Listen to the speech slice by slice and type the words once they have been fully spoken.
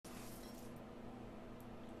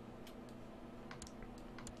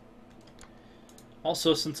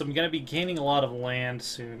Also, since I'm going to be gaining a lot of land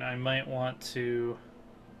soon, I might want to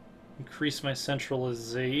increase my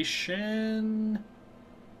centralization,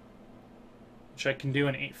 which I can do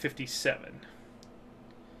in 857.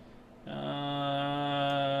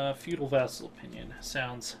 Feudal vassal opinion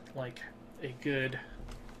sounds like a good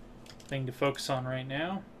thing to focus on right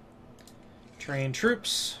now. Train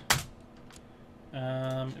troops.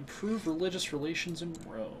 Improve religious relations in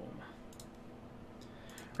Rome.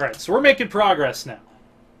 Alright, so we're making progress now.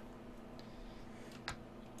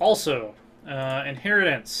 Also,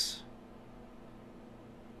 inheritance.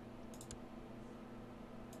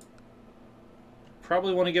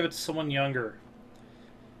 Probably want to give it to someone younger.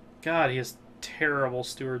 God, he has terrible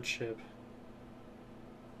stewardship.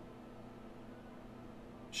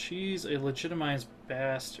 She's a legitimized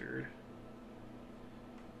bastard.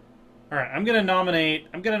 Alright, I'm gonna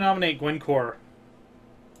nominate Gwencore.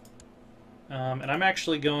 And I'm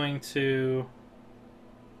actually going to...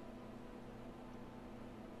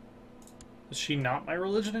 Is she not my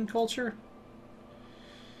religion and culture?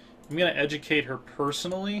 I'm going to educate her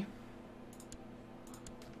personally.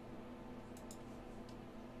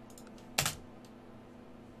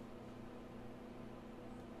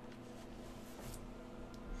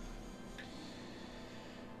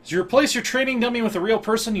 As you replace your training dummy with a real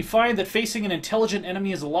person, you find that facing an intelligent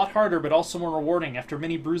enemy is a lot harder, but also more rewarding. After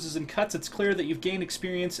many bruises and cuts, it's clear that you've gained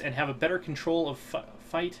experience and have a better control of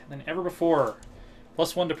fight than ever before.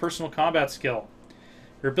 +1 to personal combat skill.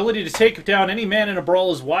 Your ability to take down any man in a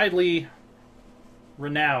brawl is widely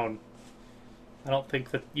renowned. I don't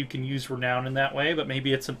think that you can use renown in that way, but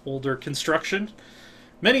maybe it's an older construction.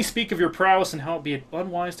 Many speak of your prowess and how it'd be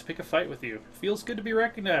unwise to pick a fight with you. Feels good to be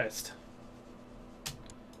recognized.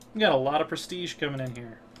 We got a lot of prestige coming in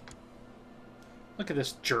here. Look at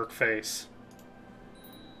this jerk face.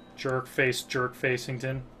 Jerk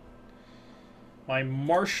Facington. My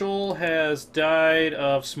marshal has died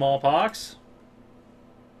of smallpox.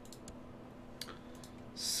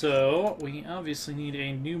 So, we obviously need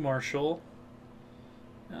a new marshal.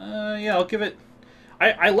 Yeah, I'll give it...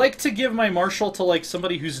 I like to give my marshal to, like,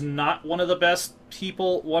 somebody who's not one of the best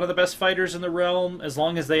people, one of the best fighters in the realm, as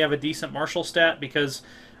long as they have a decent martial stat, because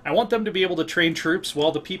I want them to be able to train troops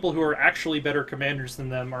while the people who are actually better commanders than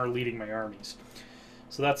them are leading my armies.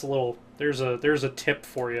 So that's a little... There's a tip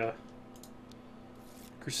for you.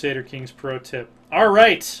 Crusader Kings pro tip.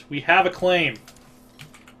 Alright, we have a claim.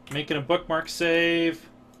 Making a bookmark save.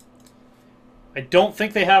 I don't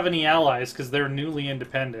think they have any allies because they're newly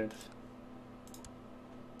independent.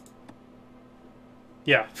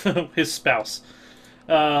 Yeah, his spouse.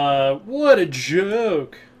 What a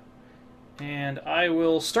joke. And I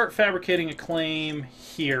will start fabricating a claim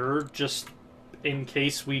here, just in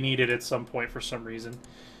case we need it at some point for some reason.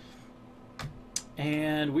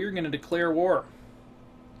 And we're going to declare war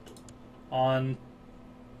on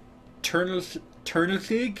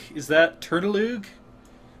Turnilug? Is that Turnilug?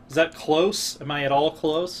 Is that close? Am I at all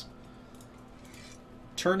close?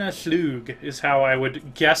 Turnilug is how I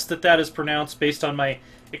would guess that that is pronounced based on my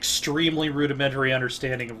extremely rudimentary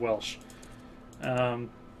understanding of Welsh.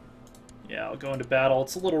 Yeah, I'll go into battle.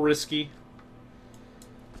 It's a little risky.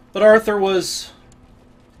 But Arthur was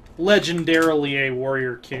legendarily a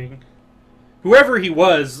warrior king. Whoever he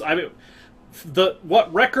was, I mean,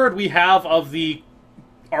 what record we have of the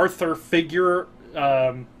Arthur figure,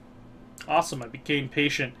 awesome, I became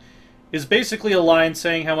patient, is basically a line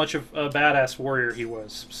saying how much of a badass warrior he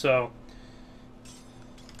was. So,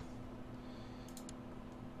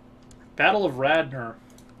 Battle of Radnor.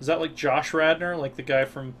 Is that like Josh Radnor, like the guy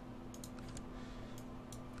from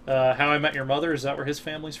How I Met Your Mother? Is that where his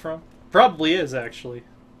family's from? Probably is, actually.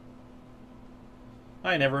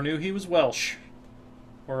 I never knew he was Welsh.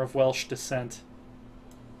 Or of Welsh descent.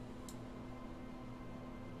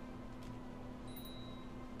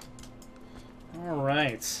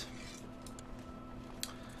 Alright.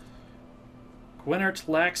 Gwynart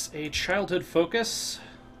lacks a childhood focus.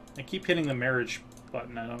 I keep hitting the marriage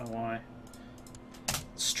button, I don't know why.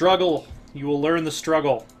 Struggle. You will learn the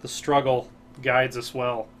struggle. The struggle guides us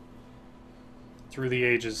well through the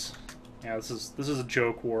ages. Yeah, this is a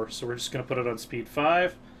joke war, so we're just going to put it on speed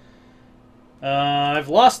 5. I've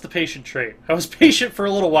lost the patient trait. I was patient for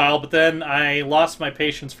a little while, but then I lost my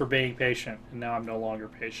patience for being patient, and now I'm no longer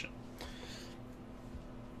patient.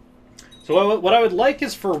 So what I would like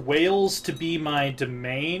is for Wales to be my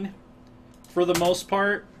domain, for the most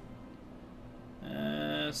part.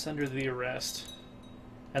 Send her the arrest.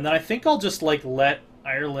 And then I think I'll just, like, let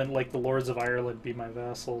Ireland, like the Lords of Ireland, be my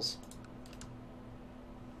vassals.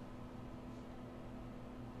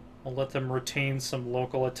 I'll let them retain some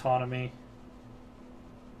local autonomy.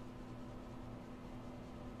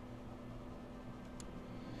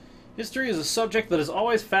 History is a subject that has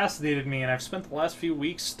always fascinated me, and I've spent the last few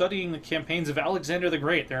weeks studying the campaigns of Alexander the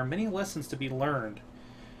Great. There are many lessons to be learned.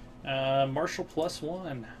 Marshall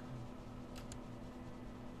 +1.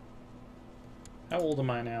 How old am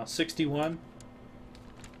I now? 61?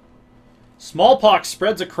 Smallpox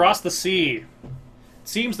spreads across the sea. It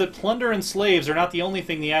seems that plunder and slaves are not the only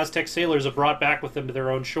thing the Aztec sailors have brought back with them to their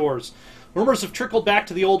own shores. Rumors have trickled back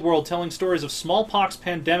to the old world, telling stories of smallpox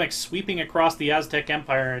pandemics sweeping across the Aztec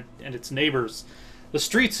Empire and its neighbors. The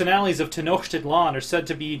streets and alleys of Tenochtitlan are said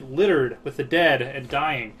to be littered with the dead and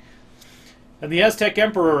dying. And the Aztec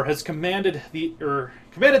Emperor has commanded the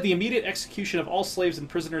immediate execution of all slaves and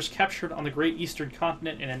prisoners captured on the great eastern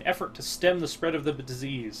continent in an effort to stem the spread of the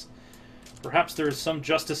disease. Perhaps there is some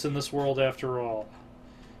justice in this world after all.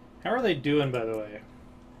 How are they doing, by the way?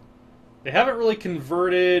 They haven't really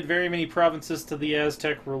converted very many provinces to the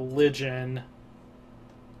Aztec religion,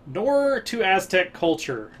 nor to Aztec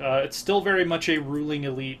culture. It's still very much a ruling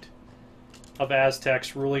elite of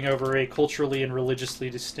Aztecs ruling over a culturally and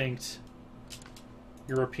religiously distinct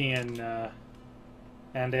European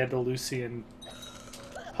and Andalusian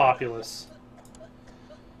populace.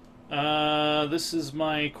 This is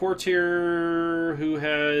my courtier who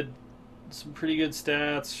had some pretty good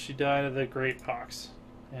stats. She died of the Great Pox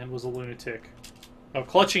and was a lunatic. Oh,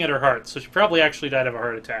 clutching at her heart. So she probably actually died of a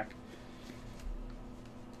heart attack.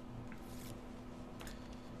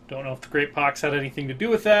 Don't know if the Great Pox had anything to do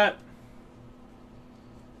with that.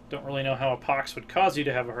 Don't really know how a pox would cause you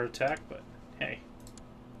to have a heart attack, but hey,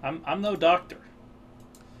 I'm no doctor.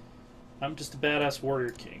 I'm just a badass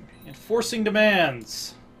warrior king. Enforcing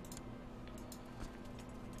demands.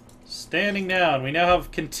 Standing down. We now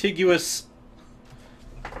have contiguous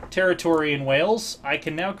territory in Wales. I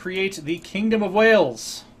can now create the Kingdom of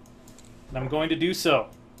Wales. And I'm going to do so.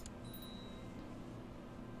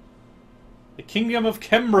 The Kingdom of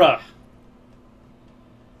Kembra.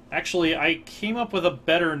 Actually, I came up with a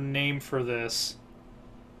better name for this.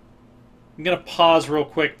 I'm gonna pause real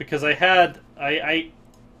quick because I had I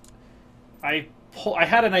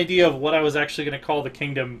had an idea of what I was actually gonna call the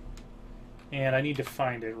kingdom, and I need to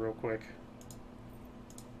find it real quick.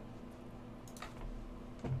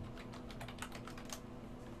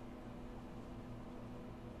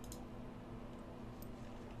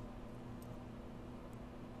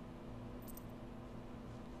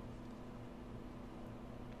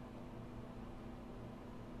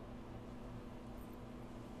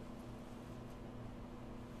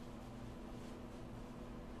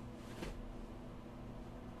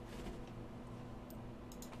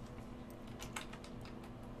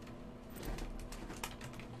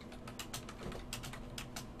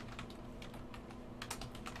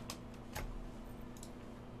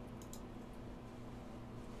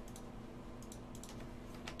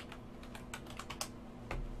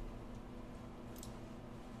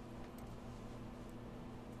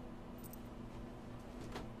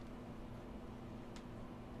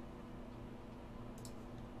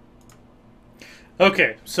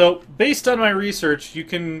 Okay, so based on my research, you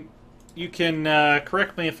can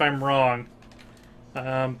correct me if I'm wrong,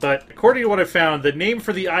 but according to what I found, the name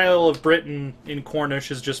for the Isle of Britain in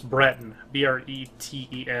Cornish is just Breton,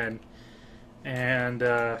 B-R-E-T-E-N, and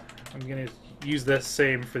I'm going to use the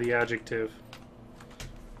same for the adjective.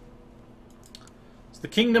 So the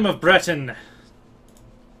Kingdom of Breton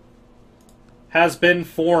has been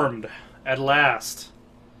formed at last.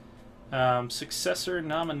 Successor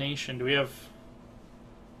nomination. Do we have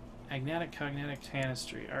agnatic, cognatic,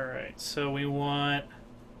 tanistry? Alright, so we want...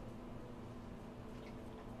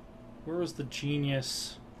 Where was the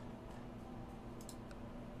genius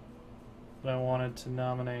that I wanted to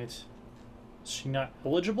nominate? Is she not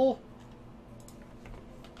eligible?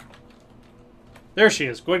 There she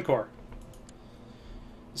is, Gwencor.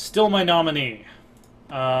 Still my nominee.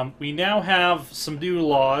 We now have some new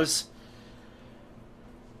laws.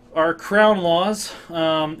 Our crown laws,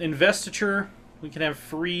 investiture, we can have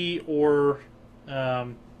free or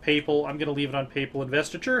papal. I'm going to leave it on papal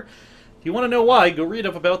investiture. If you want to know why, go read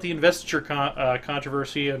up about the investiture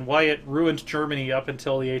controversy and why it ruined Germany up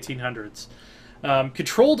until the 1800s.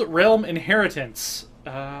 Controlled realm inheritance.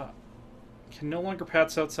 Can no longer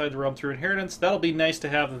pass outside the realm through inheritance. That'll be nice to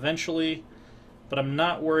have eventually, but I'm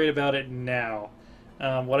not worried about it now.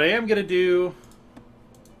 What I am going to do...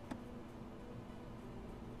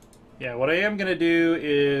 Yeah, what I am going to do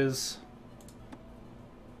is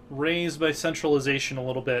raise my centralization a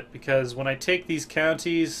little bit, because when I take these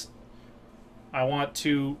counties, I want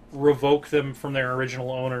to revoke them from their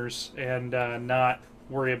original owners and not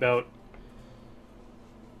worry about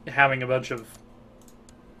having a bunch of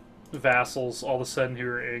vassals all of a sudden who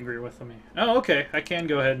are angry with me. Oh, okay, I can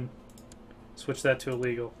go ahead and Switch that to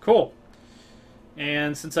illegal. Cool.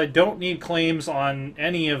 And since I don't need claims on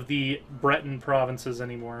any of the Breton provinces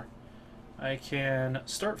anymore, I can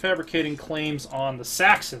start fabricating claims on the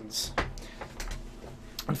Saxons.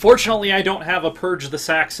 Unfortunately, I don't have a Purge the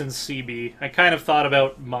Saxons CB. I kind of thought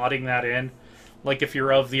about modding that in. Like, if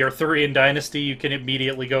you're of the Arthurian dynasty, you can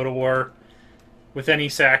immediately go to war with any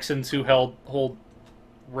Saxons who hold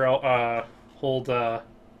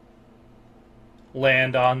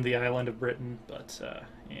land on the island of Britain. But,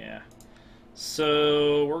 yeah.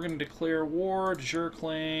 So, we're going to declare war, de jure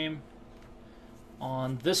claim,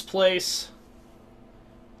 on this place.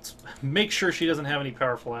 Let's make sure she doesn't have any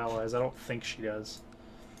powerful allies. I don't think she does.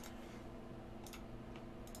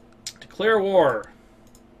 Declare war.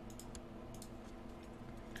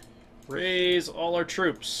 Raise all our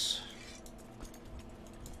troops.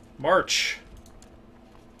 March.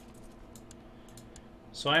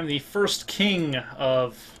 So I'm the first king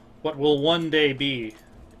of what will one day be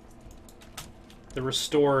the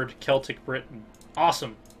restored Celtic Britain.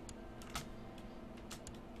 Awesome.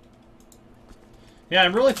 Yeah,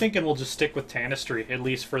 I'm really thinking we'll just stick with Tanistry, at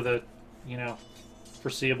least for the, you know,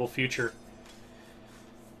 foreseeable future.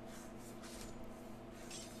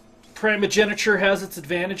 Primogeniture has its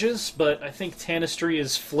advantages, but I think Tanistry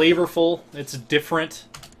is flavorful, it's different,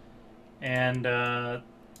 and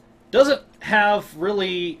doesn't have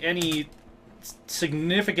really any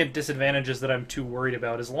significant disadvantages that I'm too worried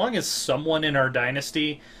about. As long as someone in our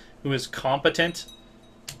dynasty who is competent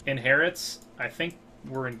inherits, I think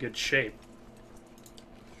we're in good shape.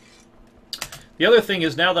 The other thing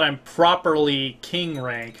is, now that I'm properly king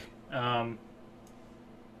rank,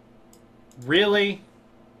 really?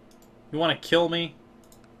 You want to kill me?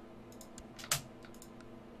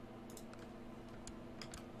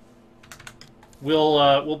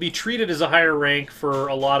 We'll be treated as a higher rank for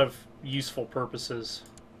a lot of useful purposes.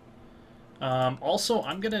 Also,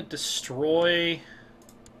 I'm going to destroy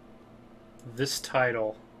this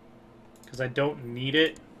title because I don't need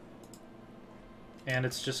it, and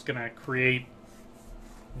it's just going to create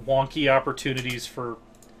wonky opportunities for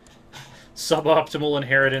suboptimal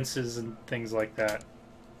inheritances and things like that.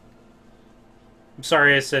 I'm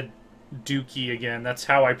sorry I said Dookie again. That's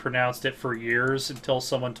how I pronounced it for years until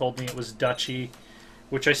someone told me it was Duchy,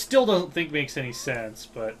 which I still don't think makes any sense,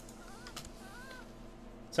 but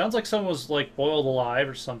sounds like someone was like boiled alive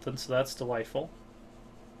or something, so that's delightful.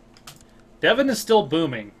 Devon is still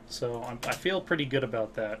booming, so I feel pretty good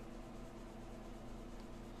about that.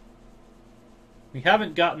 We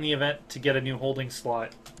haven't gotten the event to get a new holding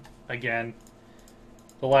slot again.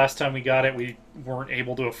 The last time we got it, we weren't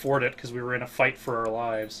able to afford it because we were in a fight for our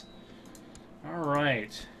lives.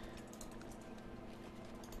 Alright.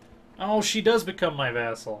 Oh, she does become my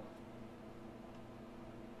vassal.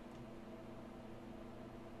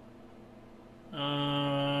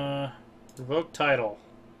 Revoke title.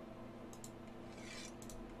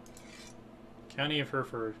 County of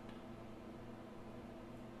Hereford.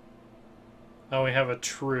 Oh, we have a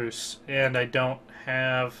truce, and I don't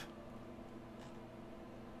have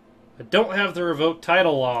the revoke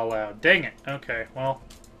title law allowed. Dang it. Okay, well,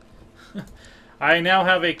 I now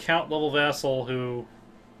have a count level vassal who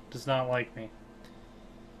does not like me.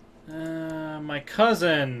 My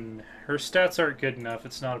cousin. Her stats aren't good enough.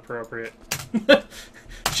 It's not appropriate.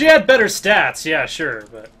 She had better stats, yeah, sure,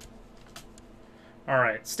 but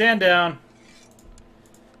alright, stand down.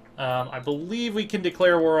 I believe we can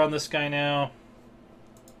declare war on this guy now.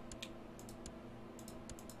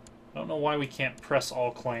 I don't know why we can't press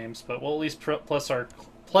all claims, but we'll at least press our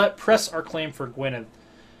claim for Gwynedd.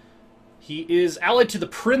 He is allied to the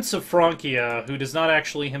Prince of Francia, who does not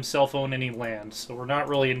actually himself own any land, so we're not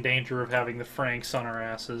really in danger of having the Franks on our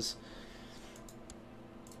asses.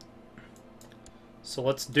 So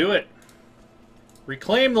let's do it.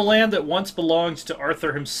 Reclaim the land that once belonged to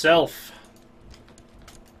Arthur himself.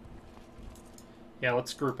 Yeah,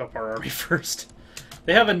 let's group up our army first.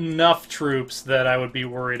 They have enough troops that I would be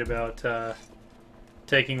worried about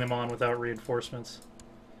taking them on without reinforcements.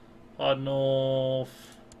 Odnulf,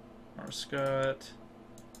 Arscott,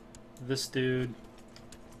 this dude.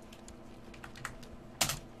 I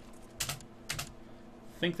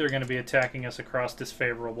think they're going to be attacking us across this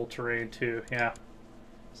favorable terrain too, yeah.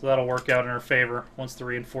 So that'll work out in our favor. Once the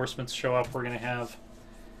reinforcements show up, we're going to have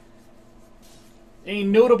a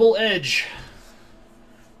notable edge.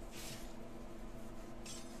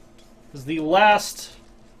 This is the last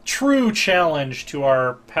true challenge to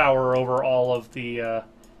our power over all of the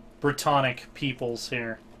Brittonic peoples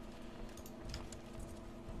here.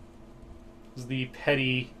 This is the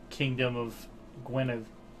petty kingdom of Gwynedd.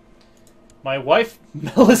 My wife,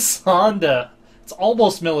 Melisandre. It's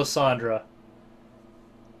almost Melisandre.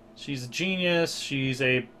 She's a genius. She's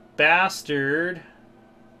a bastard.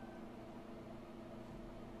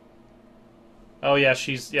 Oh yeah,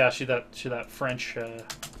 she that French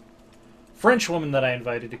woman that I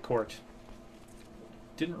invited to court.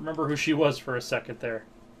 Didn't remember who she was for a second there.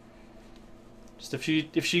 Just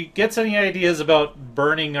if she gets any ideas about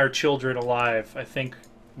burning our children alive, I think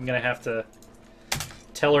I'm gonna have to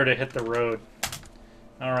tell her to hit the road.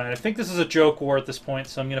 Alright, I think this is a joke war at this point,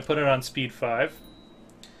 so I'm gonna put it on speed 5.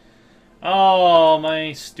 Oh,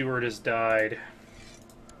 my steward has died.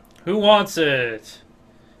 Who wants it?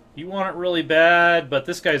 You want it really bad, but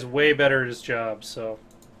this guy's way better at his job, so.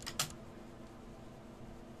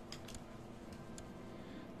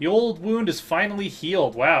 The old wound is finally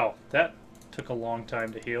healed. Wow, that took a long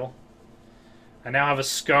time to heal. I now have a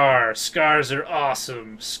scar. Scars are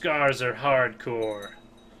awesome. Scars are hardcore.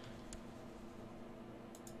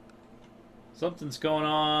 Something's going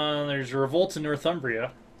on. There's a revolt in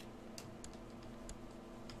Northumbria.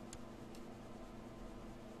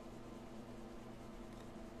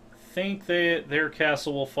 I think their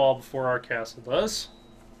castle will fall before our castle does.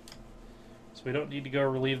 So we don't need to go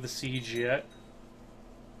relieve the siege yet.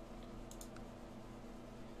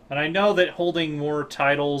 And I know that holding more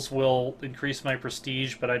titles will increase my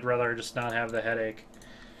prestige, but I'd rather just not have the headache.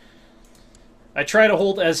 I try to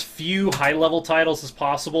hold as few high-level titles as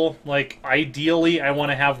possible. Like, ideally, I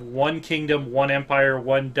want to have one kingdom, one empire,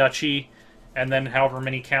 one duchy, and then however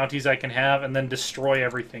many counties I can have, and then destroy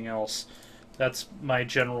everything else. That's my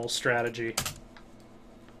general strategy.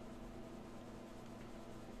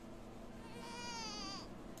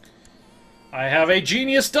 I have a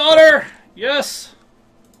genius daughter! Yes!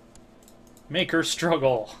 Make her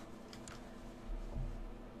struggle.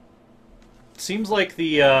 Seems like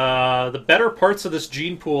the better parts of this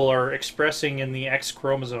gene pool are expressing in the X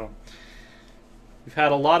chromosome. We've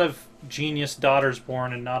had a lot of genius daughters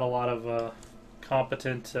born and not a lot of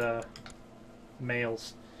competent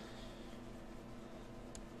males.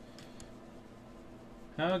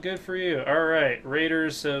 Oh, good for you. Alright,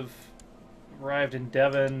 raiders have arrived in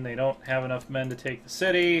Devon. They don't have enough men to take the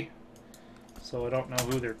city, so I don't know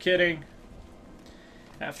who they're kidding.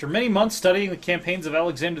 After many months studying the campaigns of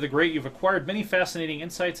Alexander the Great, you've acquired many fascinating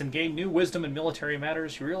insights and gained new wisdom in military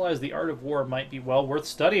matters. You realize the art of war might be well worth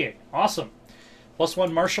studying. Awesome.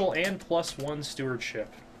 +1 martial and +1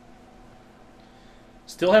 stewardship.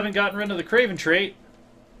 Still haven't gotten rid of the Craven trait.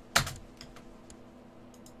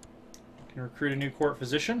 Can recruit a new court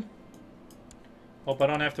physician. Hope I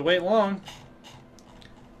don't have to wait long.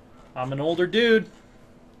 I'm an older dude.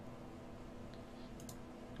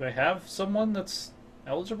 Do I have someone that's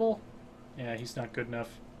eligible? Yeah, he's not good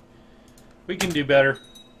enough. We can do better.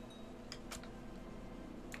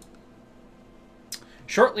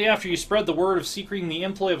 Shortly after you spread the word of seeking the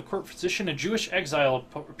employ of a court physician, a Jewish exile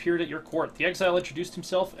appeared at your court. The exile introduced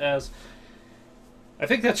himself as... I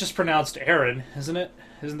think that's just pronounced Aaron, isn't it?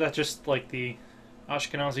 Isn't that just like the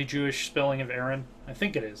Ashkenazi Jewish spelling of Aaron? I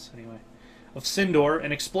think it is, anyway. Of Sindor,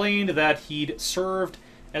 and explained that he'd served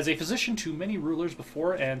as a physician to many rulers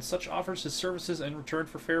before, and such offers his services in return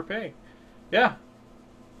for fair pay. Yeah,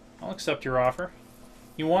 I'll accept your offer.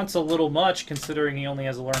 He wants a little much, considering he only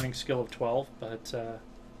has a learning skill of 12, but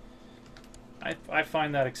I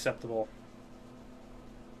find that acceptable.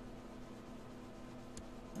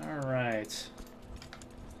 Alright.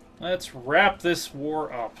 Let's wrap this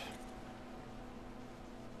war up.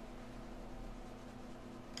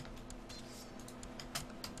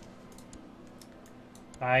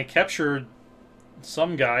 I captured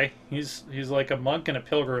some guy. He's like a monk and a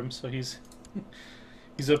pilgrim, so he's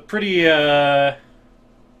a pretty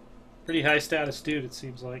pretty high status dude, it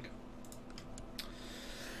seems like.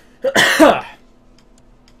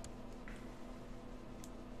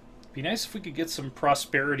 Be nice if we could get some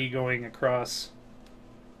prosperity going across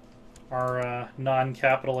our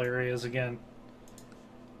non-capital areas again.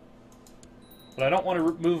 But I don't want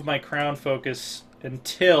to move my crown focus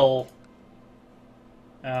until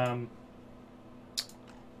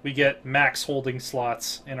we get max holding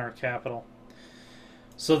slots in our capital.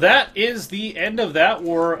 So that is the end of that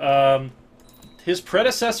war. His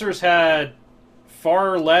predecessors had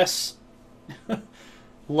far less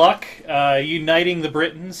luck uniting the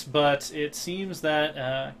Britons, but it seems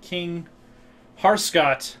that King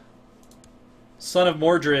Harscott, son of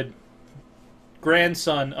Mordred,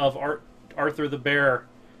 grandson of Arthur the Bear,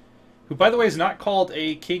 who, by the way, is not called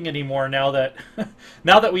a king anymore now that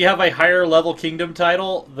now that we have a higher level kingdom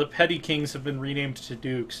title. The petty kings have been renamed to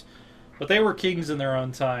dukes, but they were kings in their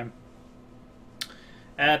own time.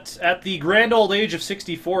 At the grand old age of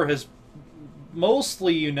 64, has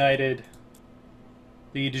mostly united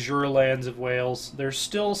the de jure lands of Wales. There's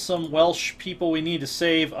still some Welsh people we need to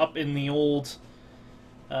save up in the old,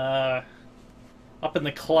 up in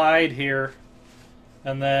the Clyde here,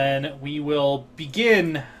 and then we will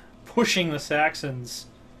begin pushing the Saxons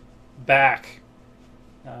back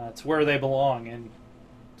to where they belong in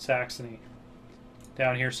Saxony,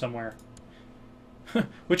 down here somewhere,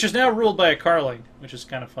 which is now ruled by a Carling, which is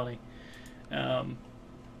kind of funny.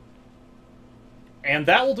 And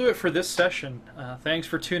that will do it for this session. Thanks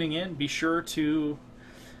for tuning in. Be sure to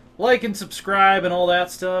like and subscribe and all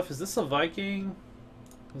that stuff. Is this a Viking?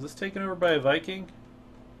 Is this taken over by a Viking?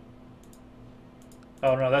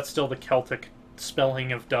 Oh no, that's still the Celtic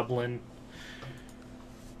spelling of Dublin.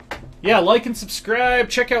 Yeah, like and subscribe.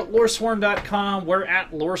 Check out Loresworn.com. We're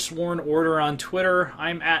at Loresworn Order on Twitter.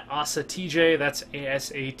 I'm at AsaTJ. That's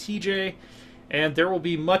ASATJ. And there will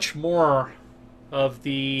be much more of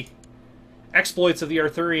the exploits of the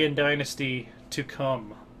Arthurian dynasty to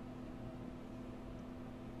come.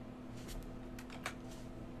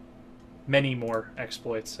 Many more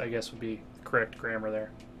exploits, I guess, would be correct grammar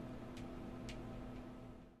there.